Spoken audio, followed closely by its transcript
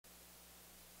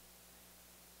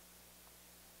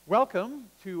Welcome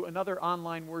to another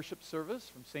online worship service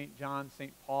from St. John,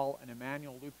 St. Paul, and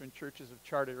Emmanuel Lutheran Churches of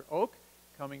Charter Oak,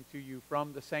 coming to you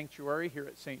from the sanctuary here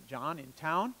at St. John in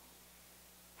town.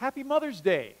 Happy Mother's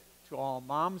Day to all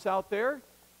moms out there.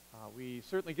 We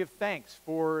certainly give thanks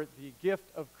for the gift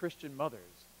of Christian mothers.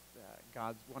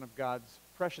 One of God's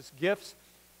precious gifts.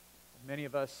 Many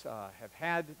of us have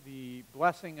had the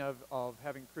blessing of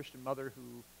having a Christian mother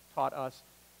who taught us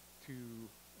to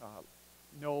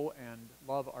know and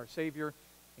love our Savior,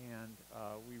 and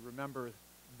we remember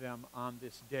them on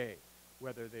this day,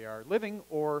 whether they are living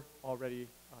or already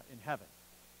in heaven.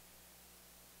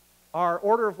 Our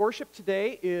order of worship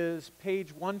today is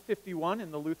page 151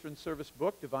 in the Lutheran Service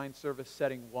Book, Divine Service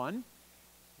Setting 1.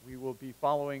 We will be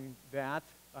following that,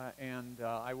 and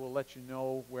I will let you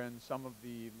know when some of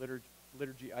the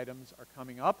liturgy items are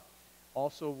coming up.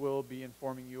 Also, we'll be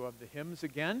informing you of the hymns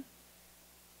again,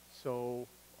 so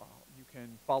you can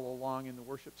follow along in the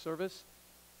worship service,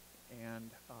 and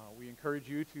we encourage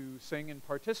you to sing and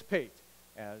participate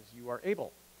as you are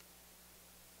able.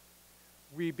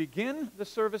 We begin the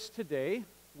service today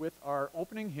with our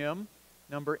opening hymn,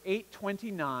 number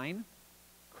 829,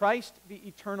 Christ the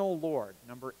Eternal Lord,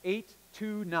 number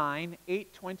 829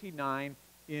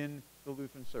 in the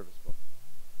Lutheran Service Book.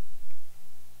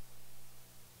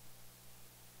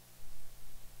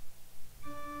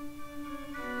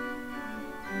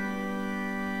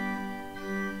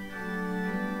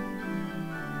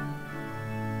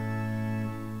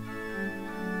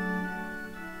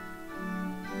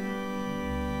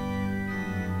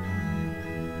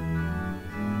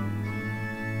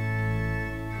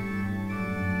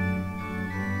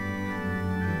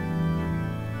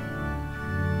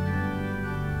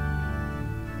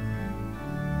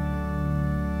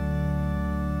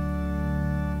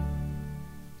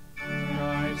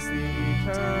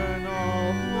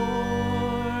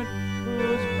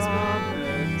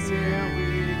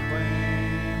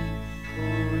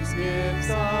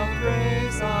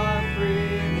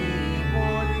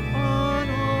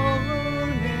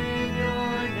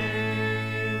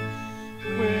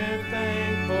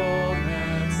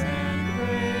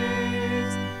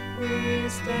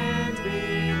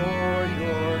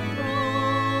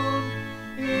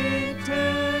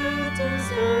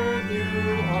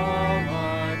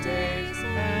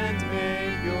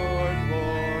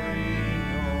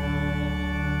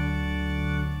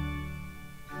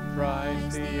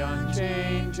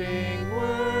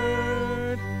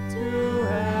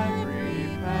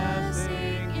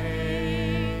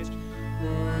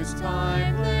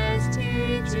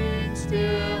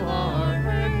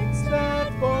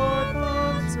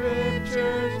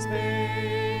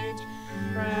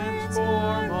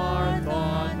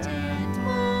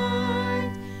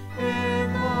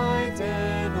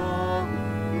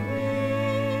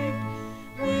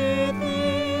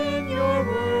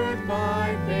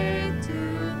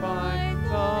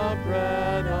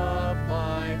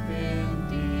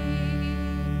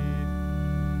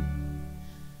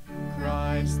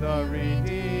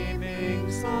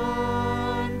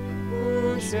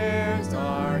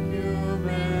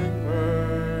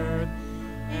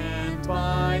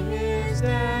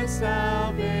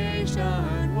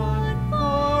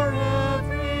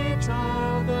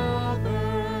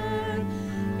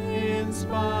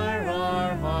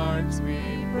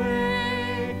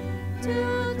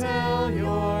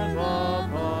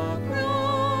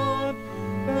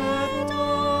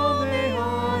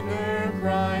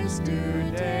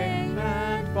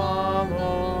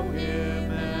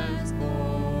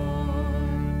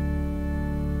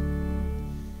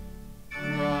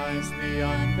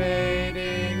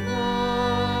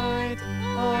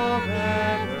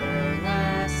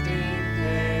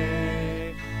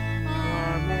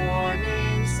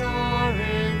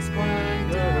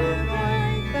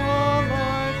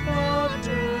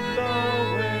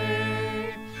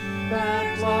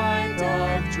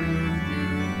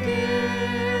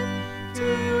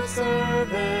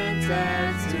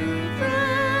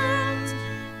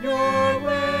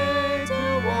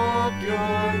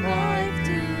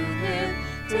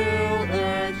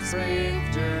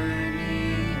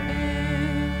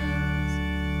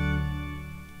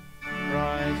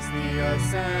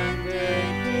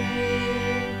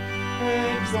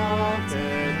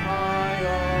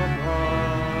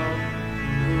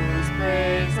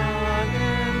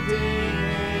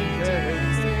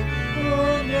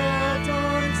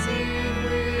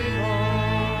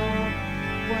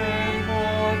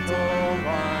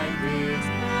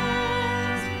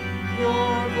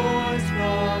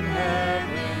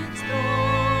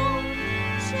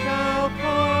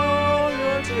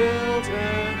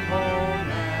 Children home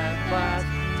at last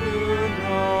to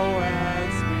know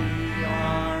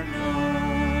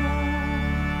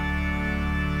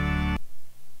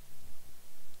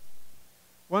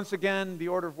Once again, the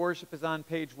order of worship is on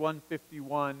page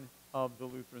 151 of the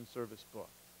Lutheran Service Book.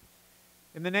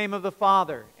 In the name of the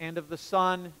Father, and of the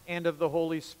Son, and of the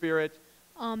Holy Spirit.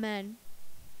 Amen.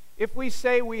 If we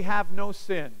say we have no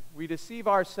sin, we deceive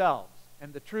ourselves,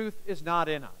 and the truth is not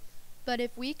in us. But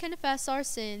if we confess our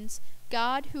sins,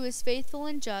 God, who is faithful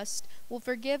and just, will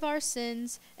forgive our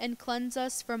sins and cleanse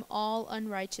us from all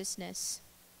unrighteousness.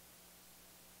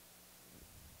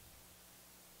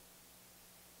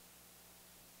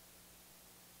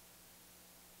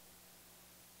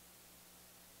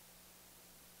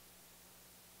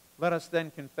 Let us then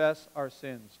confess our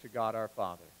sins to God our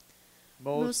Father.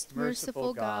 Most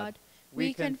merciful God,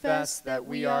 we confess that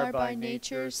we are by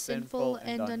nature sinful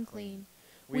and unclean.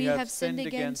 We have sinned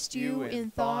against you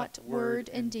in thought, word,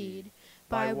 and deed,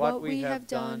 by what we have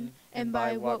done and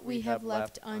by what we have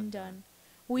left undone.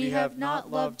 We have not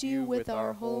loved you with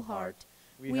our whole heart.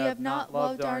 We have not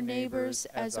loved our neighbors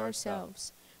as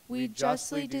ourselves. We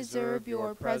justly deserve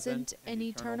your present and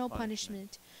eternal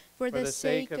punishment. For the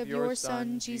sake of your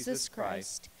Son, Jesus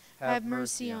Christ, have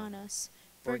mercy on us.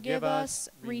 Forgive us,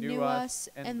 renew us,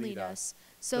 and lead us,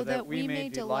 so that we may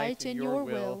delight in your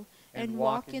will and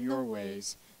walk in your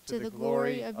ways, to the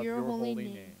glory of your holy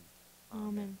name.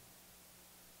 Amen.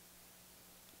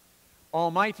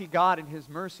 Almighty God in his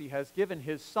mercy has given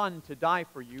his Son to die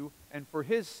for you, and for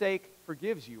his sake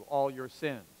forgives you all your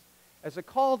sins. As a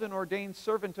called and ordained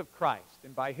servant of Christ,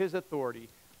 and by his authority,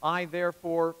 I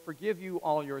therefore forgive you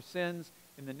all your sins,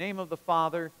 in the name of the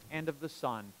Father, and of the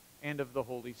Son, and of the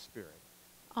Holy Spirit.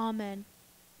 Amen.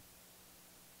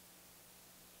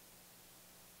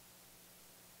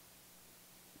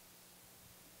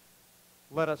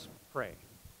 Let us pray.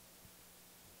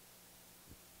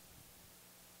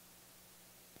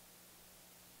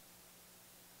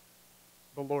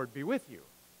 The Lord be with you.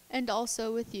 And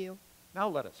also with you. Now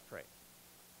let us pray.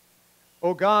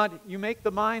 O God, you make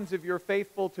the minds of your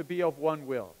faithful to be of one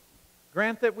will.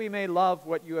 Grant that we may love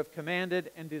what you have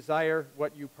commanded and desire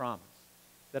what you promise,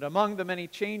 that among the many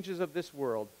changes of this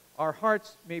world, our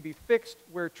hearts may be fixed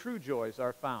where true joys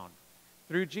are found.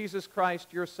 Through Jesus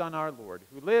Christ, your Son, our Lord,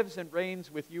 who lives and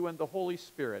reigns with you and the Holy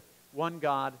Spirit, one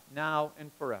God, now and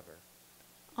forever.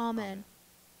 Amen.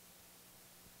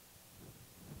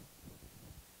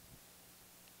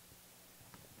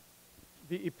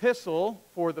 The epistle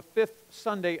for the 5th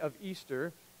Sunday of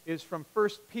Easter is from 1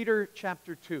 Peter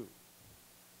chapter 2.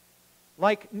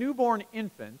 Like newborn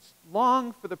infants,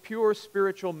 long for the pure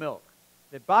spiritual milk,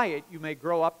 that by it you may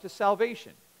grow up to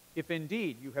salvation, if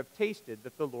indeed you have tasted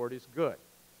that the Lord is good.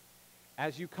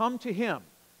 As you come to him,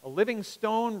 a living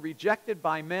stone rejected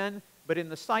by men, but in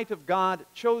the sight of God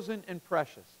chosen and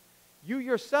precious, you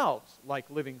yourselves, like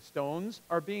living stones,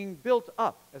 are being built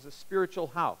up as a spiritual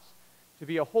house, to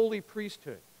be a holy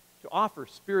priesthood, to offer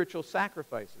spiritual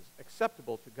sacrifices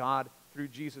acceptable to God through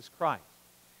Jesus Christ.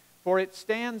 For it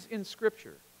stands in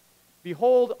Scripture,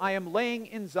 "Behold, I am laying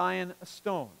in Zion a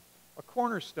stone, a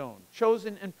cornerstone,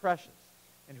 chosen and precious,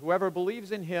 and whoever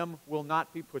believes in him will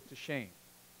not be put to shame."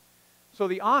 So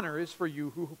the honor is for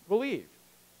you who believe,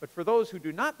 but for those who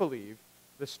do not believe,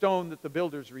 the stone that the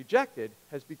builders rejected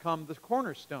has become the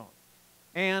cornerstone,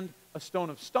 and a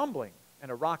stone of stumbling and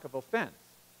a rock of offense.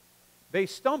 They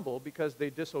stumble because they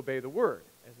disobey the word,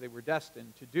 as they were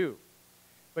destined to do.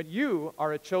 But you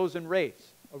are a chosen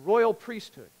race, a royal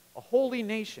priesthood, a holy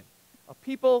nation, a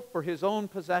people for his own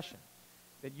possession,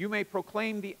 that you may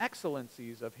proclaim the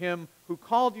excellencies of him who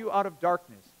called you out of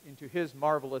darkness into his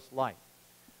marvelous light.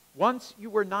 Once you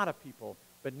were not a people,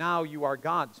 but now you are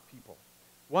God's people.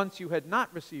 Once you had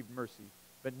not received mercy,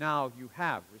 but now you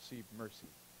have received mercy.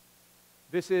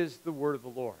 This is the word of the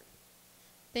Lord.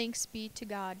 Thanks be to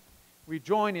God. We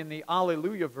join in the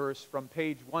Alleluia verse from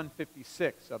page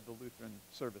 156 of the Lutheran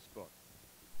Service Book.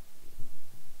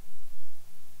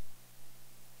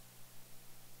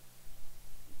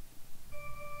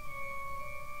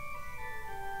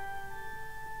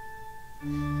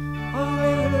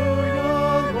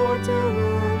 Alleluia, Lord, to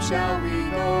whom shall we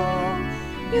go?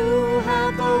 You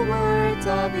have the words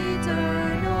of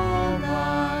eternal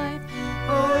life.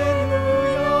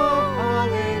 Alleluia,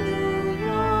 alleluia.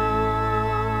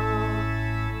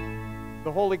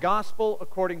 The Holy Gospel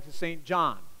according to St.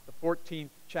 John, the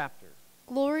 14th chapter.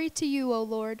 Glory to you, O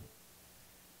Lord.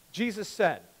 Jesus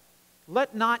said,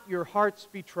 "Let not your hearts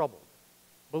be troubled.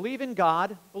 Believe in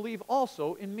God, believe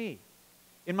also in me.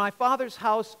 In my Father's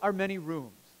house are many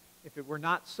rooms. If it were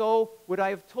not so, would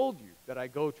I have told you that I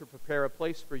go to prepare a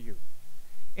place for you?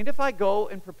 And if I go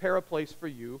and prepare a place for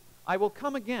you, I will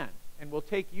come again and will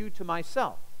take you to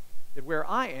myself, that where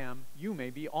I am, you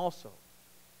may be also.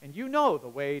 And you know the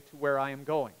way to where I am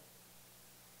going."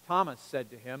 Thomas said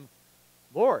to him,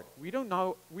 Lord, we do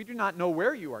not know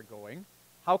where you are going.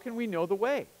 How can we know the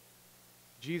way?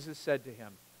 Jesus said to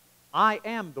him, I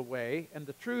am the way and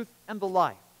the truth and the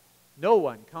life. No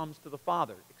one comes to the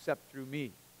Father except through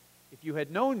me. If you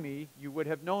had known me, you would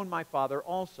have known my Father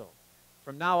also.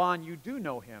 From now on you do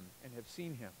know him and have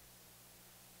seen him.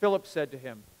 Philip said to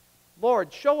him,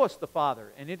 Lord, show us the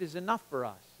Father, and it is enough for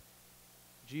us.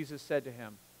 Jesus said to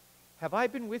him, Have I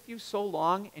been with you so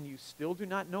long, and you still do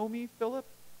not know me, Philip?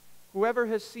 Whoever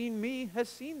has seen me has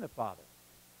seen the Father.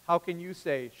 How can you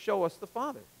say, Show us the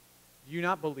Father? Do you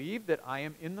not believe that I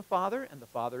am in the Father, and the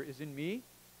Father is in me?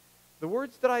 The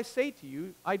words that I say to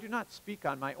you, I do not speak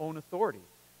on my own authority,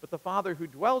 but the Father who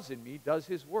dwells in me does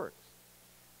his works.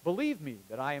 Believe me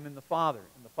that I am in the Father,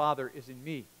 and the Father is in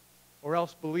me, or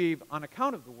else believe on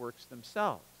account of the works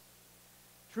themselves.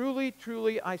 Truly,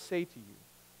 truly, I say to you,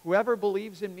 whoever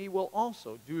believes in me will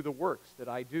also do the works that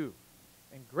I do,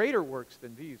 and greater works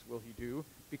than these will he do,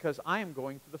 because I am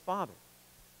going to the Father.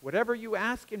 Whatever you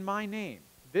ask in my name,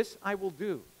 this I will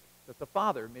do, that the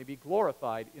Father may be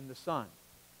glorified in the Son.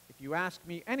 If you ask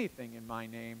me anything in my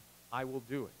name, I will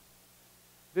do it.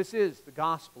 This is the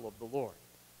gospel of the Lord.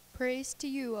 Praise to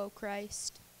you, O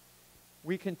Christ.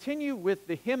 We continue with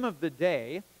the hymn of the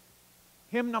day,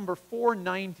 hymn number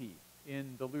 490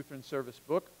 in the Lutheran Service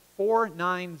Book,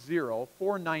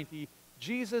 490,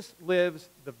 Jesus Lives,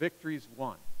 the Victory's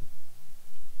Won.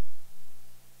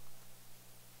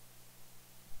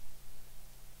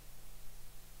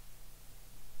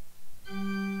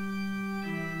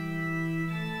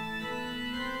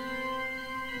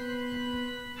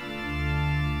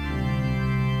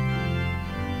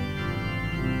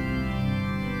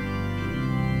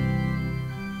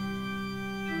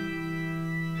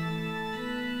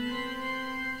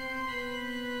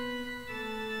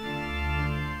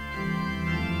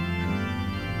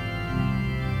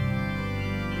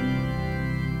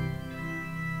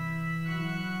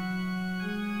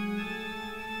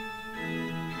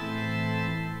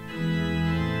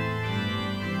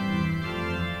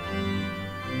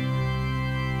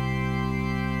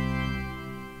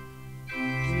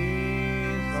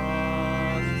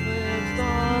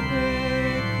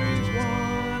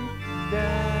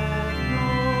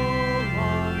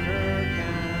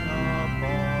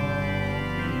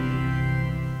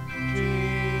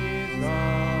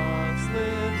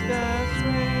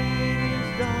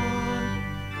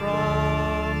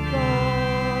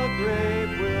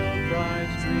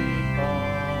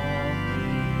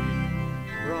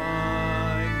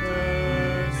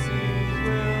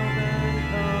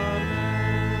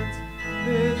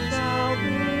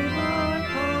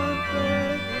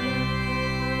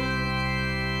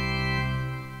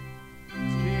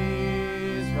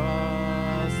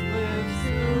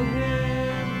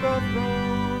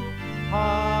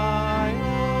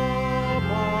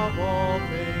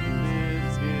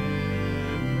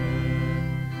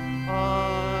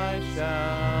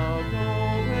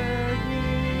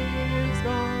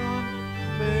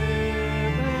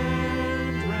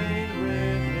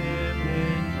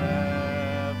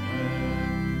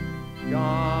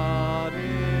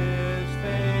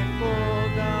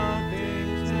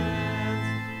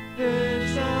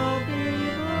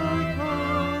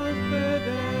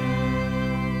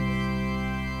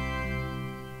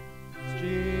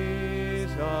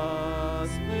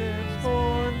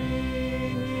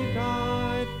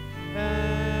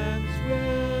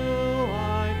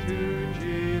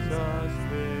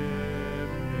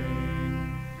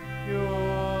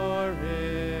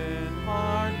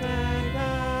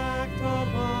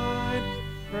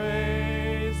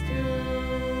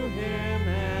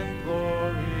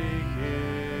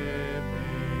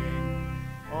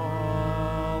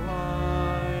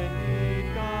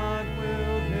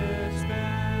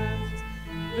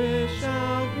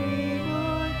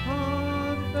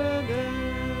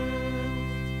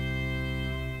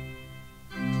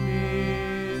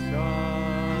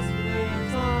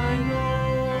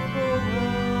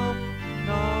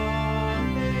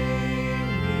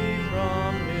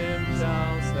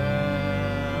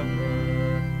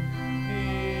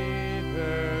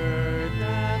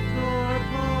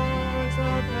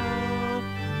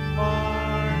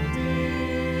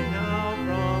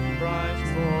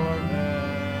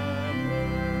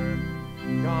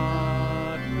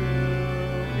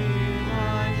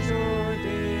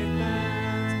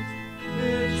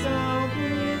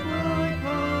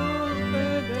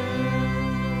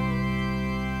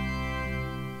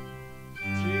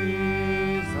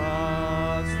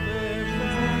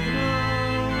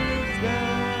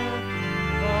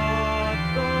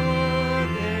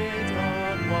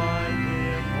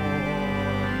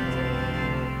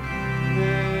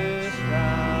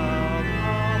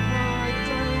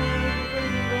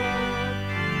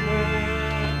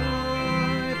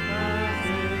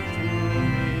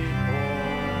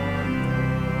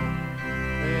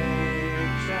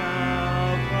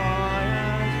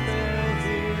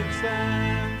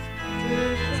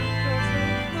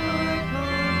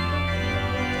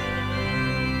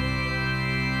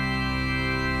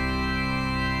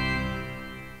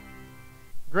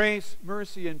 Grace,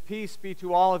 mercy, and peace be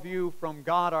to all of you from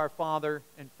God our Father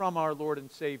and from our Lord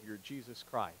and Savior, Jesus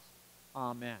Christ.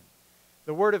 Amen.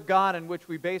 The Word of God in which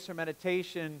we base our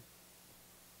meditation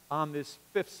on this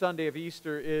fifth Sunday of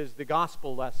Easter is the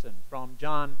Gospel lesson from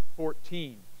John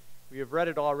 14. We have read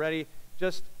it already.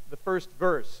 Just the first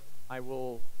verse I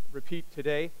will repeat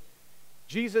today.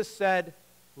 Jesus said,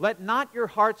 "Let not your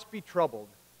hearts be troubled.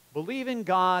 Believe in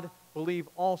God, believe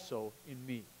also in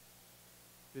me."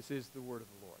 This is the word of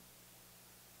the Lord.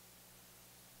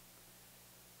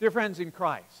 Dear friends in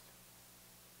Christ,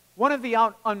 one of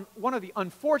the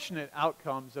unfortunate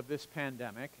outcomes of this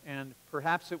pandemic, and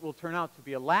perhaps it will turn out to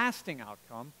be a lasting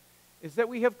outcome, is that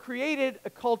we have created a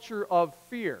culture of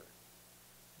fear.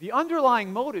 The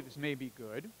underlying motives may be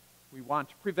good. We want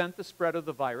to prevent the spread of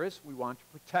the virus. We want to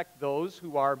protect those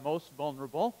who are most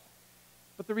vulnerable.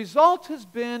 But the result has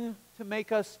been to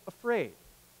make us afraid.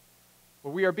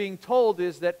 What we are being told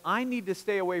is that I need to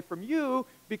stay away from you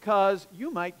because you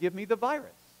might give me the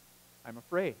virus. I'm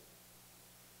afraid.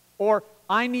 Or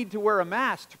I need to wear a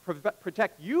mask to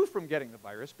protect you from getting the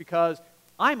virus because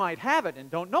I might have it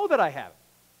and don't know that I have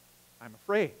it. I'm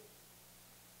afraid.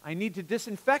 I need to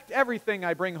disinfect everything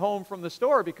I bring home from the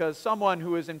store because someone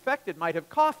who is infected might have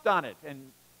coughed on it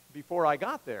and before I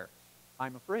got there.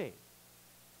 I'm afraid.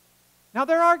 Now,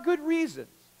 there are good reasons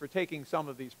for taking some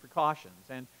of these precautions,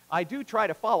 and I do try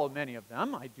to follow many of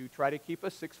them. I do try to keep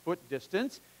a 6-foot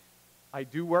distance. I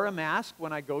do wear a mask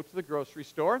when I go to the grocery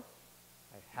store.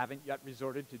 I haven't yet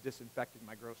resorted to disinfecting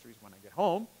my groceries when I get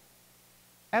home.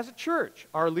 As a church,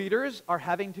 our leaders are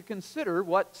having to consider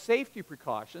what safety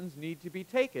precautions need to be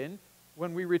taken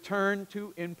when we return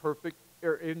to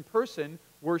in-person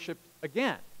worship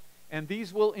again. And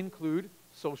these will include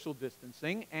social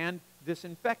distancing and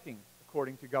disinfecting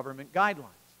according to government guidelines.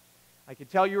 I can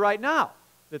tell you right now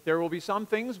that there will be some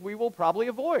things we will probably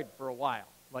avoid for a while,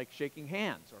 like shaking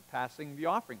hands or passing the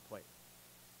offering plate.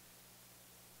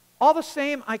 All the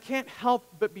same, I can't help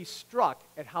but be struck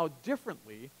at how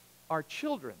differently our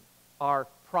children are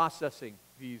processing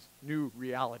these new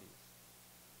realities.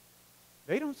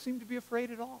 They don't seem to be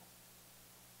afraid at all.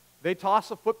 They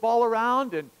toss a football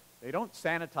around and they don't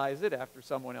sanitize it after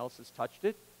someone else has touched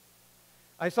it.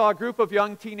 I saw a group of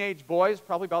young teenage boys,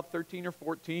 probably about 13 or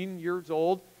 14 years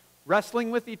old, wrestling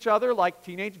with each other like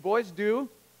teenage boys do.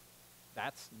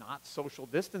 That's not social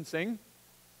distancing.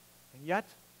 And yet,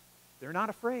 they're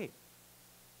not afraid.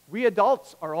 We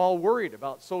adults are all worried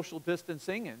about social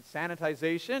distancing and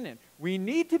sanitization, and we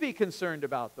need to be concerned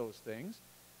about those things.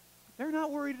 But they're not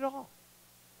worried at all.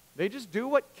 They just do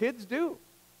what kids do.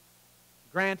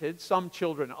 Granted, some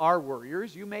children are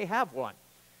worriers. You may have one.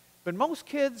 But most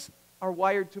kids are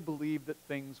wired to believe that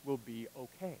things will be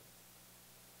okay.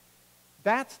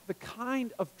 That's the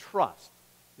kind of trust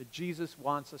that Jesus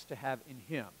wants us to have in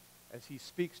him as he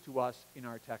speaks to us in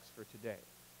our text for today.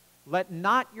 Let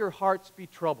not your hearts be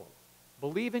troubled.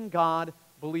 Believe in God,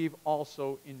 believe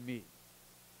also in me.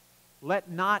 Let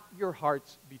not your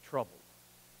hearts be troubled.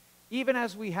 Even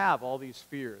as we have all these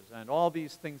fears and all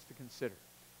these things to consider,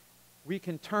 we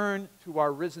can turn to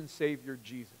our risen Savior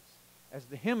Jesus. As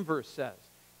the hymn verse says,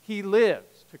 he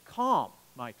lives to calm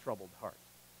my troubled heart.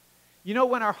 You know,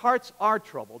 when our hearts are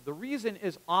troubled, the reason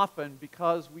is often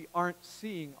because we aren't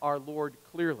seeing our Lord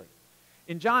clearly.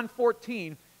 In John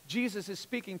 14, Jesus is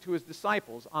speaking to his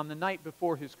disciples on the night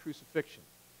before his crucifixion.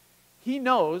 He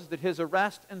knows that his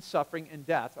arrest and suffering and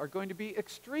death are going to be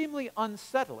extremely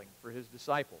unsettling for his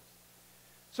disciples.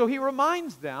 So he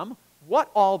reminds them what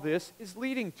all this is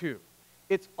leading to.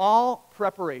 It's all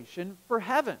preparation for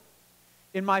heaven.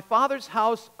 In my Father's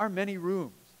house are many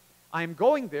rooms. I am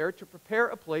going there to prepare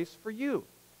a place for you.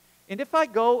 And if I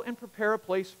go and prepare a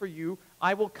place for you,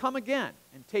 I will come again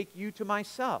and take you to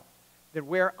myself, that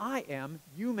where I am,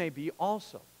 you may be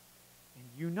also. And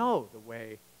you know the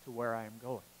way to where I am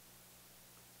going.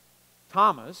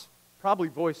 Thomas probably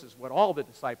voices what all the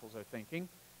disciples are thinking.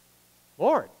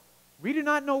 Lord, we do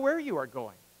not know where you are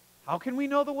going. How can we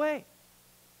know the way?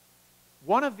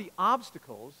 One of the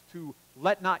obstacles to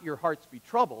let not your hearts be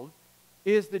troubled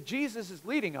is that Jesus is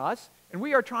leading us, and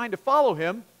we are trying to follow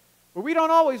him, but we don't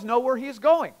always know where he is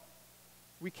going.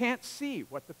 We can't see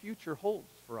what the future holds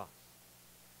for us.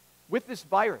 With this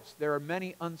virus, there are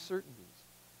many uncertainties.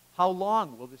 How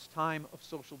long will this time of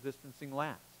social distancing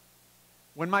last?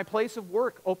 When my place of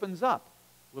work opens up,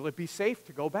 will it be safe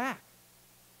to go back?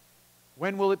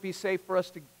 When will it be safe for us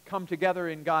to come together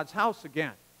in God's house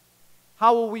again?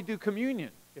 How will we do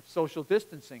communion if social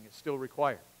distancing is still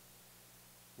required?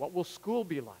 What will school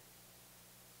be like?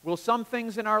 Will some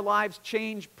things in our lives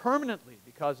change permanently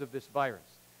because of this virus?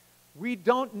 We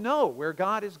don't know where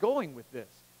God is going with this.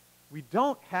 We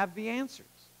don't have the answers.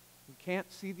 We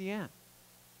can't see the end.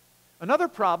 Another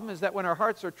problem is that when our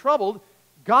hearts are troubled,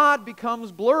 God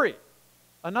becomes blurry.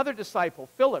 Another disciple,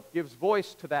 Philip, gives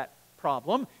voice to that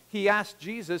problem. He asked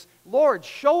Jesus, "Lord,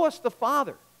 show us the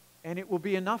Father, and it will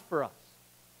be enough for us."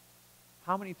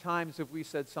 How many times have we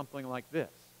said something like this?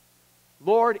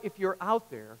 "Lord, if you're out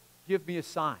there, give me a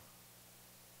sign."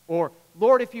 Or,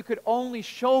 "Lord, if you could only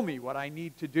show me what I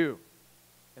need to do."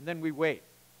 And then we wait,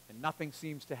 and nothing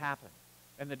seems to happen,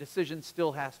 and the decision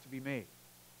still has to be made.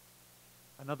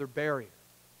 Another barrier,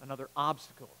 another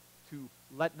obstacle to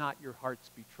let not your hearts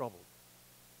be troubled.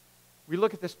 We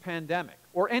look at this pandemic,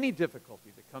 or any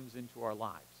difficulty that comes into our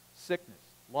lives, sickness,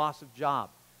 loss of job,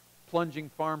 plunging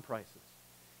farm prices,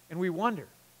 and we wonder,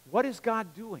 what is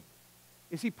God doing?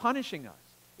 Is he punishing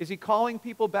us? Is he calling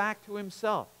people back to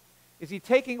himself? Is he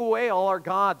taking away all our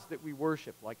gods that we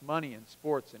worship, like money and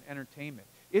sports and entertainment?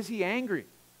 Is he angry?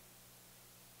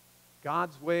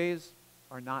 God's ways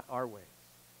are not our ways.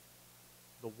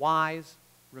 The whys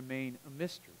remain a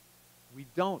mystery. We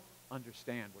don't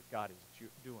understand what God is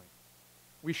doing.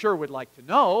 We sure would like to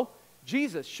know.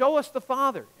 Jesus, show us the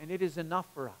Father, and it is enough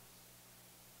for us.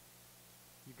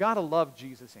 You got to love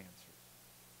Jesus' answers.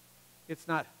 It's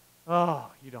not,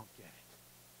 "Oh, you don't get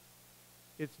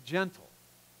it." It's gentle.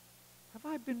 "Have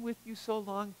I been with you so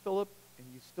long, Philip,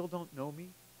 and you still don't know me?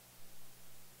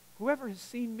 Whoever has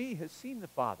seen me has seen the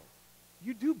Father."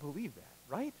 You do believe that,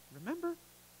 right? Remember?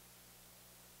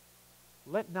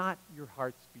 "Let not your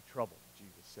hearts be troubled,"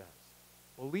 Jesus says.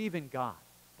 Believe in God.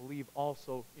 Believe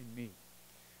also in me.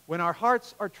 When our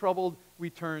hearts are troubled, we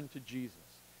turn to Jesus.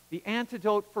 The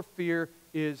antidote for fear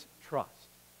is trust.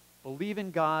 Believe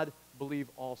in God. Believe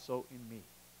also in me.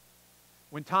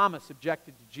 When Thomas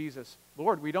objected to Jesus,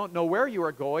 "Lord, we don't know where you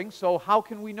are going, so how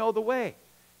can we know the way?"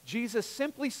 Jesus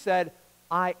simply said,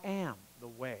 "I am the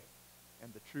way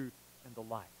and the truth and the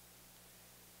life."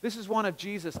 This is one of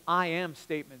Jesus' "I am"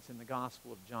 statements in the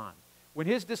Gospel of John. When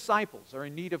his disciples are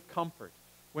in need of comfort,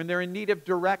 when they're in need of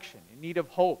direction, in need of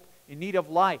hope, in need of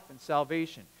life and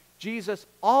salvation, Jesus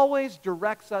always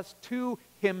directs us to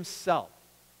himself.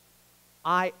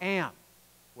 I am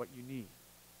what you need.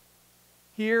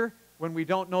 Here, when we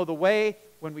don't know the way,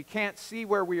 when we can't see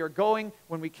where we are going,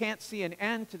 when we can't see an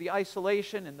end to the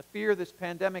isolation and the fear this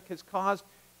pandemic has caused,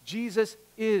 Jesus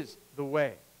is the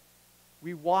way.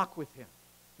 We walk with him.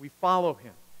 We follow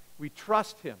him. We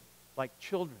trust him like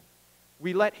children.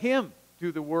 We let him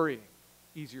do the worrying.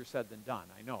 Easier said than done,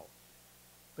 I know.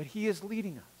 But he is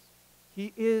leading us.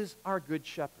 He is our good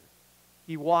shepherd.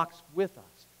 He walks with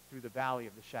us through the valley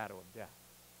of the shadow of death.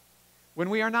 When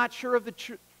we are not sure of the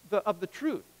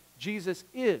truth, Jesus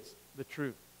is the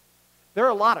truth. There are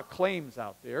a lot of claims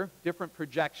out there, different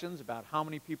projections about how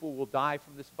many people will die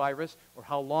from this virus or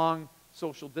how long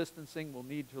social distancing will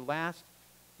need to last.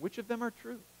 Which of them are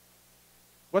true?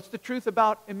 What's the truth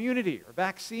about immunity or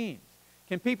vaccines?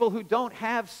 Can people who don't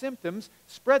have symptoms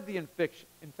spread the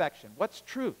infection? What's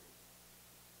truth?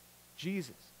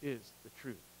 Jesus is the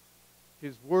truth.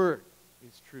 His word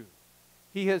is true.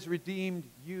 He has redeemed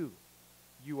you.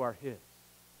 You are his.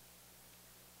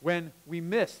 When we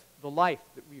miss the life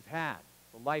that we've had,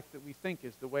 the life that we think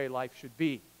is the way life should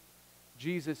be,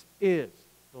 Jesus is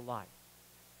the life.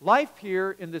 Life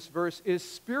here in this verse is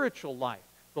spiritual life,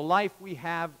 the life we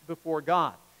have before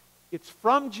God. It's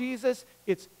from Jesus,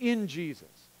 it's in Jesus.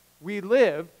 We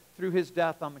live through his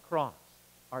death on the cross.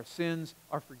 Our sins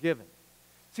are forgiven.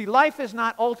 See, life is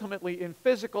not ultimately in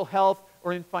physical health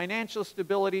or in financial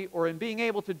stability or in being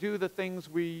able to do the things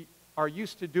we are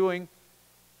used to doing.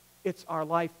 It's our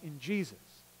life in Jesus,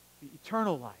 the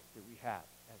eternal life that we have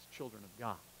as children of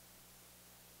God.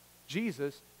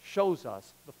 Jesus shows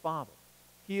us the Father.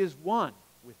 He is one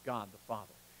with God the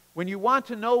Father. When you want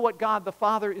to know what God the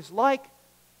Father is like,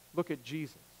 look at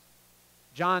Jesus.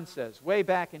 John says, way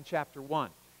back in chapter 1,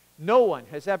 no one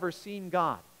has ever seen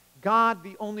God. God,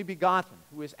 the only begotten,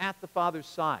 who is at the Father's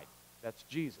side. That's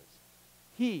Jesus.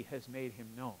 He has made him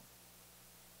known.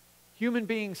 Human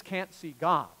beings can't see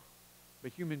God,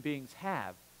 but human beings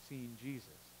have seen Jesus.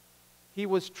 He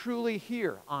was truly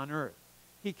here on earth.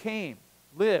 He came,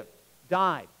 lived,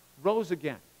 died, rose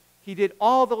again. He did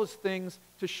all those things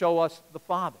to show us the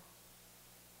Father.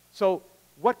 So,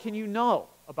 what can you know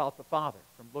about the Father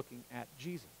from looking at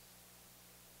Jesus?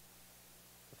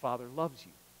 The Father loves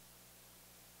you.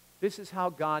 This is how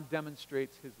God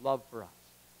demonstrates his love for us.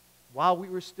 While we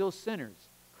were still sinners,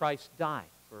 Christ died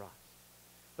for us.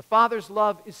 The Father's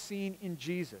love is seen in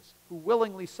Jesus, who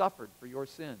willingly suffered for your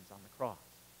sins on the cross.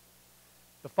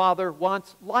 The Father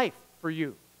wants life for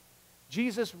you.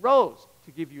 Jesus rose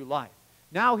to give you life.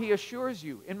 Now he assures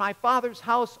you, in my Father's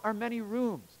house are many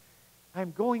rooms.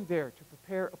 I'm going there to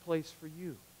prepare a place for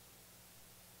you.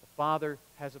 The Father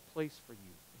has a place for you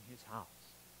in his house.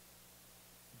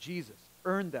 Jesus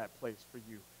earned that place for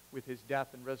you with his death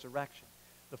and resurrection.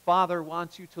 The Father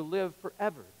wants you to live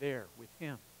forever there with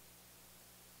him.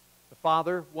 The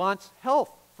Father wants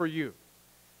health for you.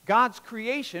 God's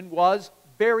creation was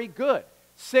very good.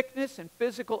 Sickness and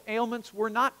physical ailments were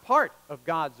not part of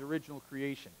God's original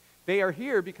creation. They are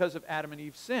here because of Adam and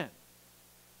Eve's sin.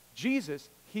 Jesus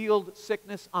healed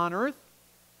sickness on earth,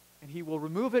 and he will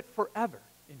remove it forever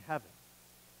in heaven.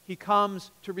 He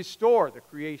comes to restore the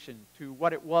creation to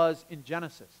what it was in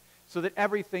Genesis, so that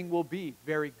everything will be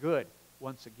very good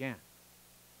once again.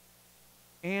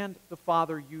 And the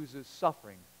Father uses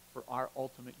suffering for our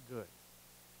ultimate good.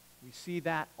 We see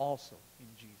that also in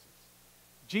Jesus.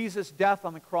 Jesus' death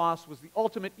on the cross was the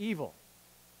ultimate evil,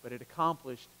 but it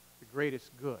accomplished the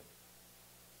greatest good,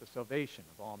 the salvation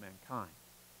of all mankind.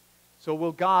 So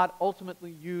will God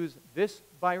ultimately use this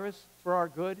virus for our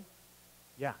good?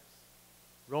 Yes.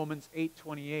 Romans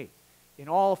 8:28. In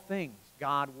all things,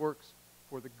 God works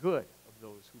for the good of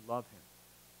those who love him.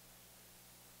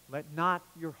 Let not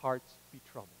your hearts be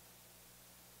troubled.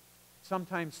 It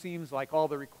sometimes seems like all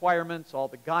the requirements, all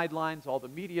the guidelines, all the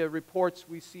media reports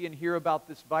we see and hear about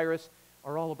this virus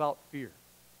are all about fear.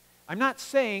 I'm not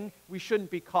saying we shouldn't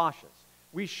be cautious.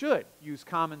 We should use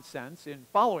common sense in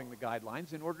following the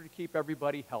guidelines in order to keep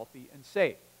everybody healthy and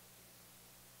safe.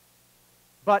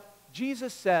 But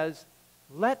Jesus says,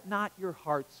 let not your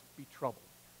hearts be troubled.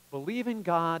 Believe in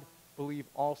God, believe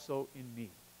also in me.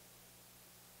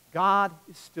 God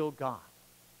is still God.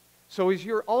 So is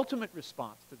your ultimate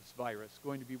response to this virus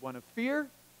going to be one of fear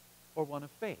or one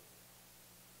of faith?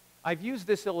 I've used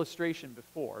this illustration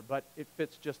before, but it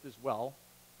fits just as well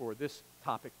for this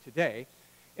topic today.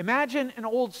 Imagine an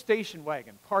old station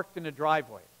wagon parked in a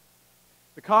driveway.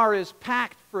 The car is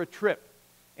packed for a trip,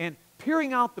 and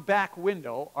peering out the back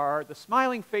window are the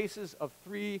smiling faces of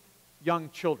 3 young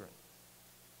children.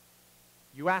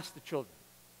 You ask the children,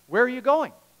 where are you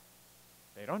going?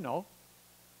 They don't know.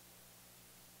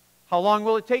 How long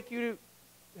will it take you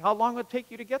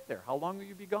to get there? How long will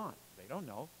you be gone? They don't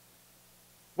know.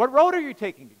 What road are you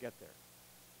taking to get there?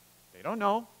 They don't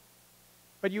know.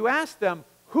 But you ask them,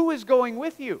 who is going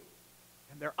with you?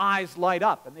 And their eyes light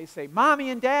up and they say, Mommy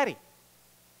and Daddy.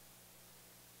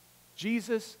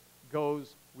 Jesus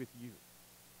goes with you.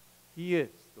 He is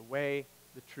the way,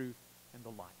 the truth, and the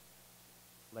life.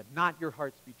 Let not your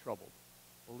hearts be troubled.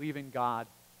 Believe in God.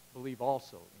 Believe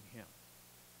also in him.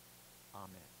 Amen.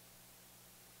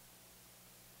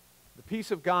 The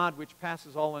peace of God, which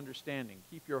passes all understanding,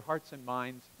 keep your hearts and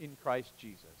minds in Christ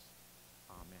Jesus.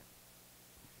 Amen.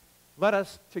 Let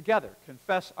us together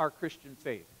confess our Christian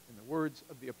faith in the words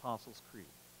of the Apostles' Creed.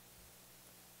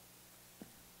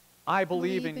 I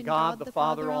believe in God the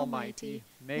Father Almighty,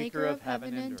 maker of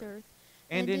heaven and earth,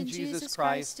 and in Jesus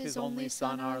Christ, his only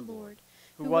Son, our Lord,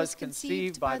 who was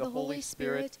conceived by the Holy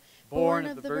Spirit, born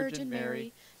of the Virgin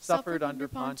Mary, suffered under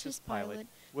Pontius Pilate,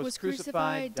 was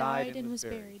crucified, died, and was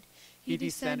buried. He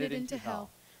descended into hell.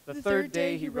 The third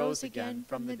day he rose again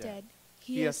from the dead.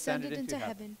 He ascended into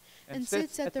heaven, and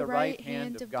sits at the right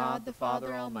hand of God the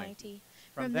Father Almighty.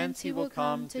 From thence he will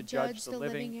come to judge the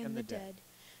living and the dead.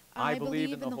 I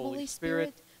believe in the Holy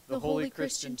Spirit, the holy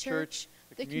Christian Church,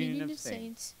 the communion of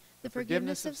saints, the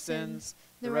forgiveness of sins,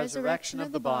 the resurrection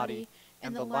of the body,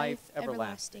 and the life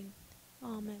everlasting.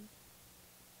 Amen.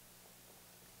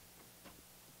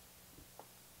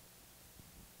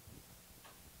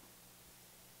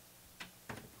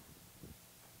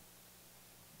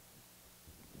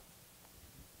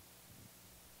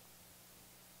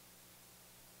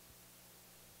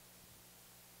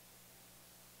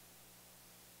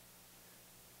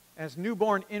 As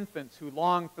newborn infants who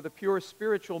long for the pure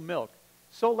spiritual milk,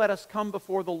 so let us come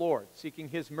before the Lord, seeking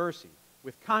his mercy,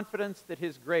 with confidence that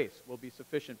his grace will be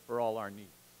sufficient for all our needs.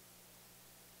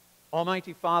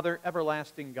 Almighty Father,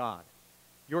 everlasting God,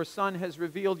 your Son has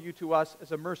revealed you to us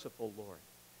as a merciful Lord.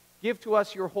 Give to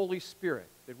us your Holy Spirit,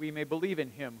 that we may believe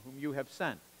in him whom you have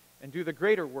sent, and do the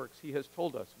greater works he has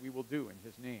told us we will do in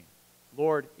his name.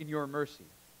 Lord, in your mercy,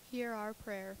 Hear our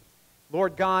prayer.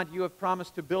 Lord God, you have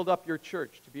promised to build up your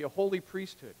church to be a holy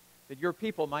priesthood, that your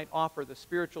people might offer the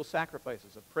spiritual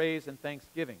sacrifices of praise and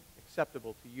thanksgiving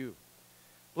acceptable to you.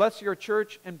 Bless your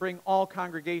church and bring all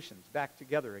congregations back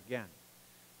together again.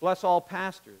 Bless all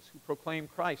pastors who proclaim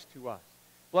Christ to us.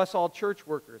 Bless all church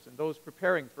workers and those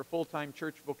preparing for full-time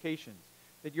church vocations,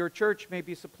 that your church may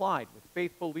be supplied with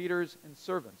faithful leaders and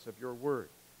servants of your word.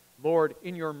 Lord,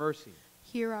 in your mercy,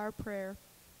 Hear our prayer.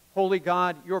 Holy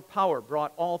God, your power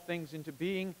brought all things into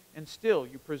being, and still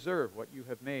you preserve what you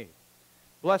have made.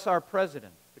 Bless our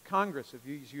President, the Congress of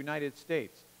these United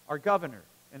States, our Governor,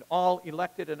 and all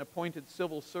elected and appointed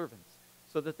civil servants,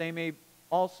 so that they may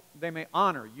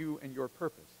honor you and your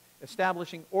purpose,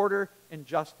 establishing order and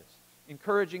justice,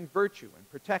 encouraging virtue and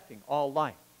protecting all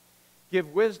life.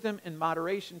 Give wisdom and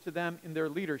moderation to them in their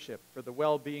leadership for the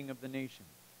well-being of the nation.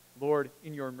 Lord,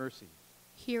 in your mercy,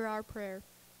 hear our prayer.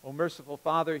 O merciful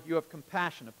Father, you have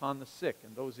compassion upon the sick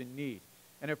and those in need,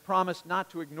 and have promised not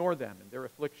to ignore them in their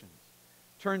afflictions.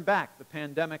 Turn back the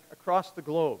pandemic across the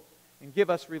globe and give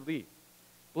us relief.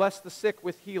 Bless the sick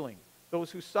with healing,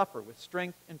 those who suffer with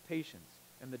strength and patience,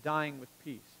 and the dying with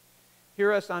peace.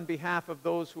 Hear us on behalf of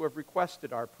those who have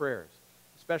requested our prayers,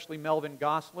 especially Melvin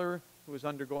Gosler, who is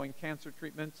undergoing cancer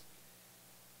treatments,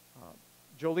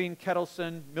 Jolene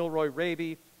Kettleson, Milroy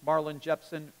Raby, Marlon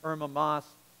Jepson, Irma Moss,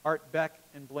 Art Beck,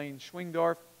 and Blaine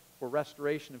Schwingdorf for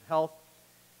restoration of health,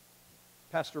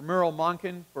 Pastor Merle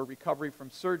Monken for recovery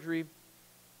from surgery,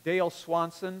 Dale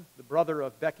Swanson, the brother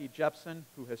of Becky Jepson,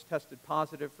 who has tested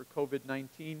positive for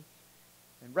COVID-19,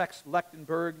 and Rex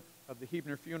Lechtenberg of the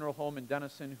Hebner Funeral Home in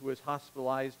Denison, who is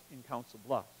hospitalized in Council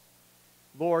Bluffs.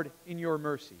 Lord, in your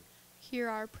mercy, hear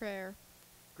our prayer.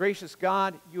 Gracious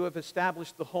God, you have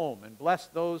established the home and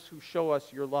blessed those who show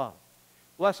us your love.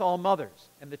 Bless all mothers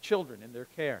and the children in their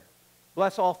care.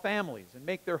 Bless all families and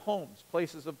make their homes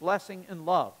places of blessing and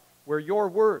love where your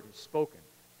word is spoken,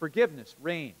 forgiveness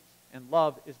reigns, and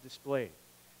love is displayed.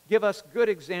 Give us good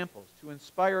examples to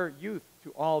inspire youth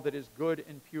to all that is good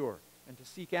and pure, and to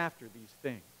seek after these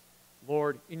things.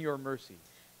 Lord, in your mercy,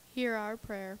 hear our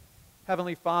prayer.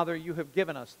 Heavenly Father, you have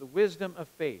given us the wisdom of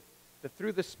faith, that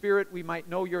through the Spirit we might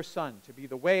know your Son to be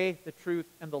the way, the truth,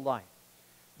 and the life.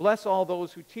 Bless all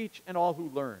those who teach and all who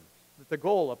learn, that the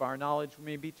goal of our knowledge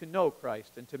may be to know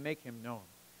Christ and to make him known.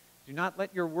 Do not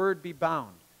let your word be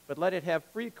bound, but let it have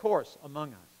free course among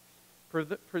us.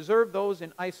 Preserve those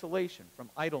in isolation from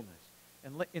idleness,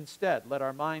 and instead let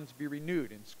our minds be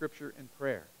renewed in Scripture and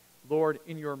prayer. Lord,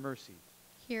 in your mercy,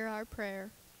 hear our prayer.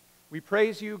 We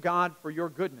praise you, God, for your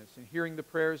goodness in hearing the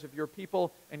prayers of your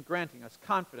people and granting us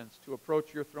confidence to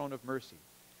approach your throne of mercy.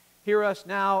 Hear us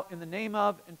now in the name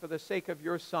of and for the sake of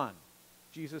your Son,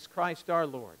 Jesus Christ our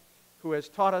Lord, who has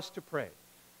taught us to pray.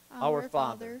 Our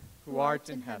Father, who art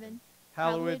in heaven,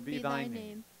 hallowed be thy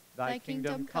name. Thy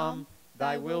kingdom come,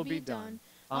 thy will be done,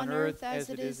 on earth as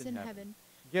it is in heaven.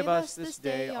 Give us this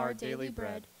day our daily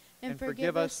bread, and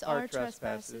forgive us our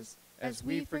trespasses, as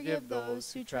we forgive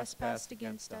those who trespass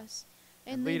against us.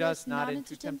 And lead us not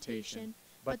into temptation,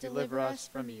 but deliver us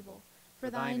from evil. For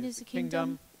thine is the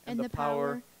kingdom, and the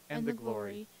power, and the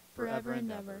glory, forever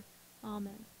and ever.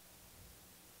 Amen.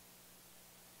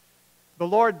 The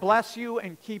Lord bless you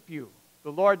and keep you.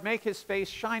 The Lord make his face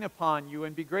shine upon you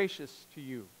and be gracious to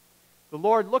you. The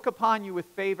Lord look upon you with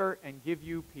favor and give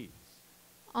you peace.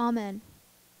 Amen.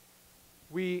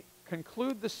 We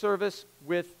conclude the service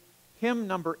with hymn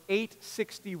number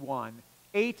 861,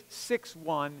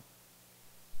 861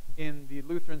 in the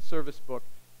Lutheran service book,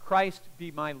 Christ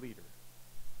Be My Leader.